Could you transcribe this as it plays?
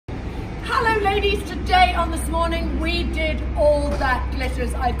Hello ladies, today on This Morning we did all that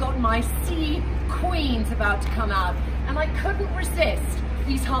glitters. I've got my SEQUINS about to come out and I couldn't resist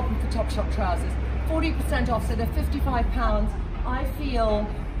these Harpen for Topshop trousers. 40% off, so they're £55. I feel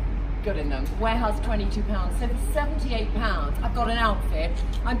good in them. Warehouse £22, so for £78 I've got an outfit.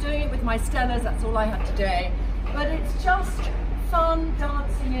 I'm doing it with my Stellas, that's all I had today. But it's just fun,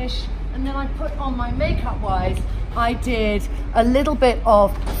 dancing-ish. And then I put on my makeup-wise, I did a little bit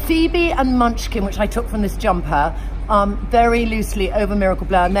of Phoebe and Munchkin, which I took from this jumper, very loosely over Miracle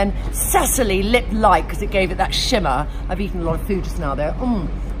Blur, and then Cecily Lip Light, because it gave it that shimmer. I've eaten a lot of food just now there.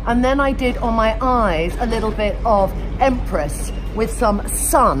 And then I did on my eyes a little bit of Empress with some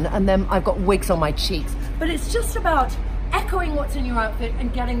sun, and then I've got wigs on my cheeks. But it's just about echoing what's in your outfit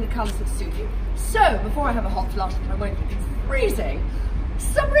and getting the colours that suit you. So, before I have a hot flush, which I won't, it's freezing,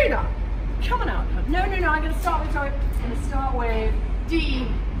 Sabrina, come on out. No, I'm going to start with D.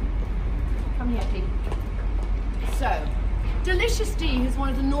 Come here, D. So, Delicious D, who's one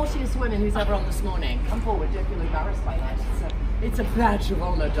of the naughtiest women who's ever on This Morning. Come forward, don't feel embarrassed by that. It's a badge of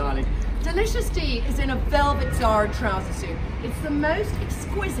honor, darling. Delicious D is in a velvet Zara trouser suit. It's the most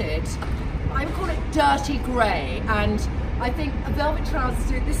exquisite, I would call it dirty grey, and I think a velvet trouser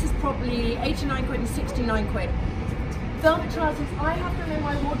suit, this is probably 89 quid and 69 quid. Velvet trousers, I have them in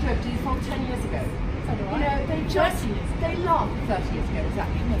my wardrobe from 10 years ago. You know, they last 30 years ago,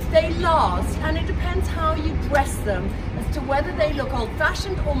 exactly. They last, and it depends how you dress them as to whether they look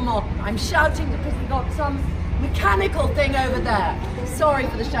old-fashioned or modern. I'm shouting because we got some mechanical thing over there. Sorry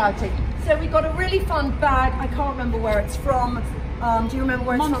for the shouting. So we got a really fun bag. I can't remember where it's from. Do you remember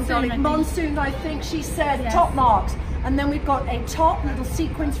where it's from, darling? Monsoon, I think she said. Yes. Top marks. And then we've got a top little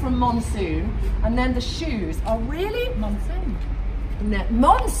sequins from Monsoon, and then the shoes are really Monsoon.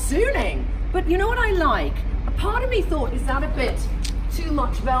 Monsooning. But you know what I like? A part of me thought, is that a bit too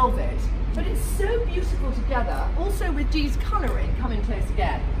much velvet? But it's so beautiful together. Also with D's colouring, coming close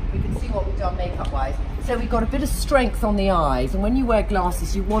again, we can see what we've done makeup-wise. So we've got a bit of strength on the eyes, and when you wear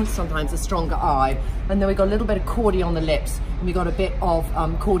glasses, you want sometimes a stronger eye. And then we've got a little bit of Cordy on the lips, and we've got a bit of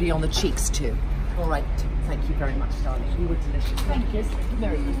Cordy on the cheeks too. All right. Thank you very much, darling. You were delicious. Thank you.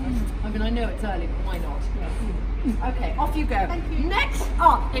 Merry Christmas. I mean, I know it's early, but why not? Yes. Okay, off you go. Thank you. Next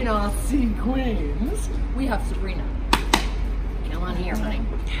up in our SEQUINS, we have Sabrina. Come on here, honey.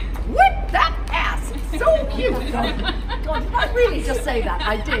 Whip that ass! It's so cute. God, did I really just say that?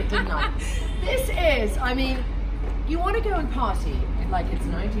 I did, didn't I? This is, I mean, you want to go and party like it's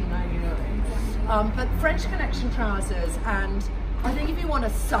 1999. But French Connection trousers, and I think if you want a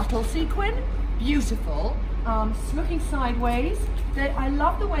subtle sequin, beautiful, looking sideways. I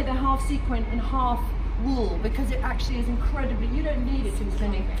love the way they're half sequin and half wool, because it actually is incredibly, you don't need it to be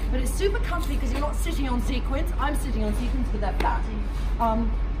slimming, but it's super comfy because you're not sitting on sequins. I'm sitting on sequins, but they're flat.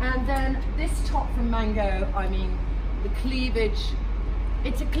 And then this top from Mango, I mean, the cleavage,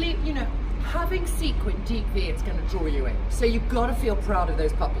 it's a cleave, you know, having sequin deep V, it's going to draw you in. So you've got to feel proud of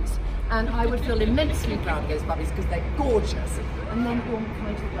those puppies. And I would feel immensely proud of those puppies because they're gorgeous. And then can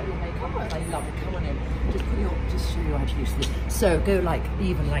I talk about your makeup? I love it. Come on in. Just show you how to use this. So go like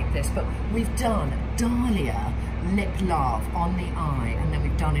even like this. But we've done Dalia Lip Love on the eye, and then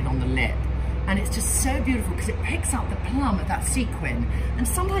we've done it on the lip. And it's just so beautiful because it picks up the plum of that sequin. And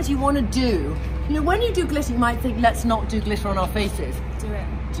sometimes you want to do, you know, when you do glitter, you might think, let's not do glitter on our faces. Do it.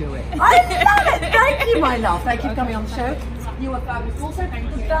 Do it. I love it. Thank you, my love. Thank you for coming on the show. You are fabulous. Also,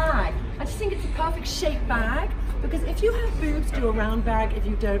 the bag. I just think it's a perfect shaped bag, because if you have boobs, do a round bag. If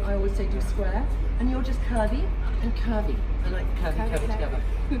you don't, I always say do square. And you're just curvy and curvy. I like curvy together.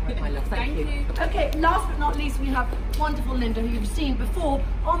 Right, my love, thank you. Okay, last but not least, we have wonderful Linda, who you've seen before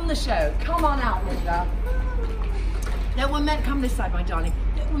on the show. Come on out, Linda. There were many, come this side, my darling.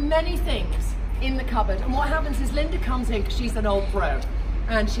 There were many things in the cupboard. And what happens is Linda comes in, because she's an old pro,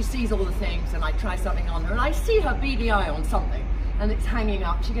 and she sees all the things, and I try something on her, and I see her beady eye on something, and it's hanging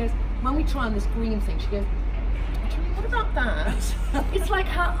up. She goes, when we try on this green thing, she goes, what about that? It's like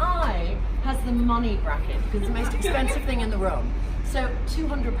her eye has the money bracket, because it's the most expensive thing in the room. So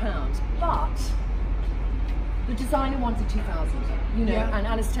 £200, but the designer wanted 2,000, you know, and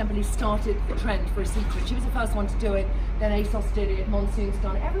Alice Temperley started the trend for a sequin. She was the first one to do it, then ASOS did it, Monsoon's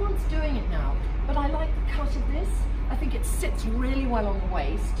done it, everyone's doing it now. But I like the cut of this. I think it sits really well on the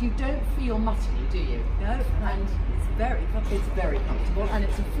waist. You don't feel muttony, do you? No, and it's very comfortable, and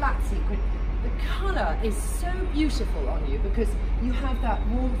it's a flat sequin. The colour is so beautiful on you because you have that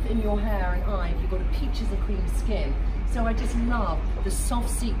warmth in your hair and eye. You've got a peaches and cream skin. So I just love the soft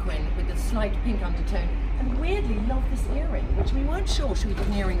sequin with the slight pink undertone, and weirdly love this earring, which we weren't sure should we put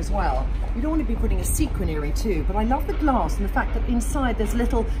an earring as well. We don't want to be putting a sequin earring too, but I love the glass and the fact that inside there's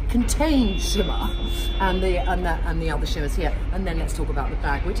little contained shimmer and the other shimmers here. And then let's talk about the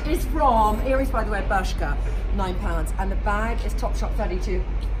bag, which is from, earrings by the way, Bershka, £9, and the bag is Topshop 32.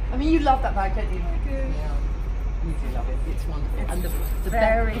 I mean, you love that bag, don't you? I do. Yeah. You do love it. It's wonderful. It's and the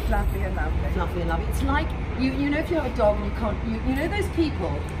very fluffy and lovely. Fluffy and lovely. It's like you know, if you have a dog and you can't, you know those people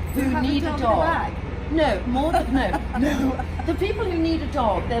who need a dog. No, more than no. The people who need a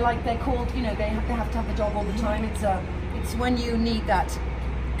dog, they're called. You know, they have to have the dog all the time. It's when you need that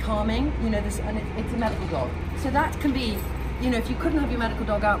calming. You know, and it's a medical dog. So that can be, you know, if you couldn't have your medical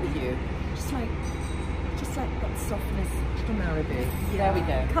dog out with you, just like that softness, little Marabou. Yeah. There we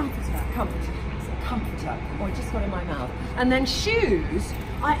go. Comforter. Oh, I just got in my mouth. And then shoes,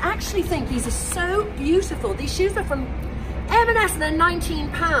 I actually think these are so beautiful. These shoes are from M&S and they're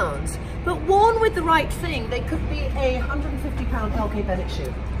 £19, but worn with the right thing, they could be a £150 LK Bennett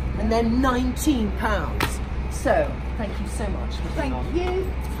shoe, and they're £19. So, thank you so much for being on. Thank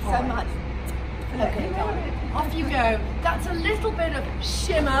you so much. Okay, off you go. That's a little bit of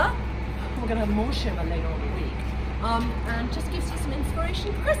shimmer. We're going to have more shimmer later on in the week. And just gives you some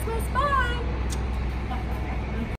inspiration for Christmas. Bye!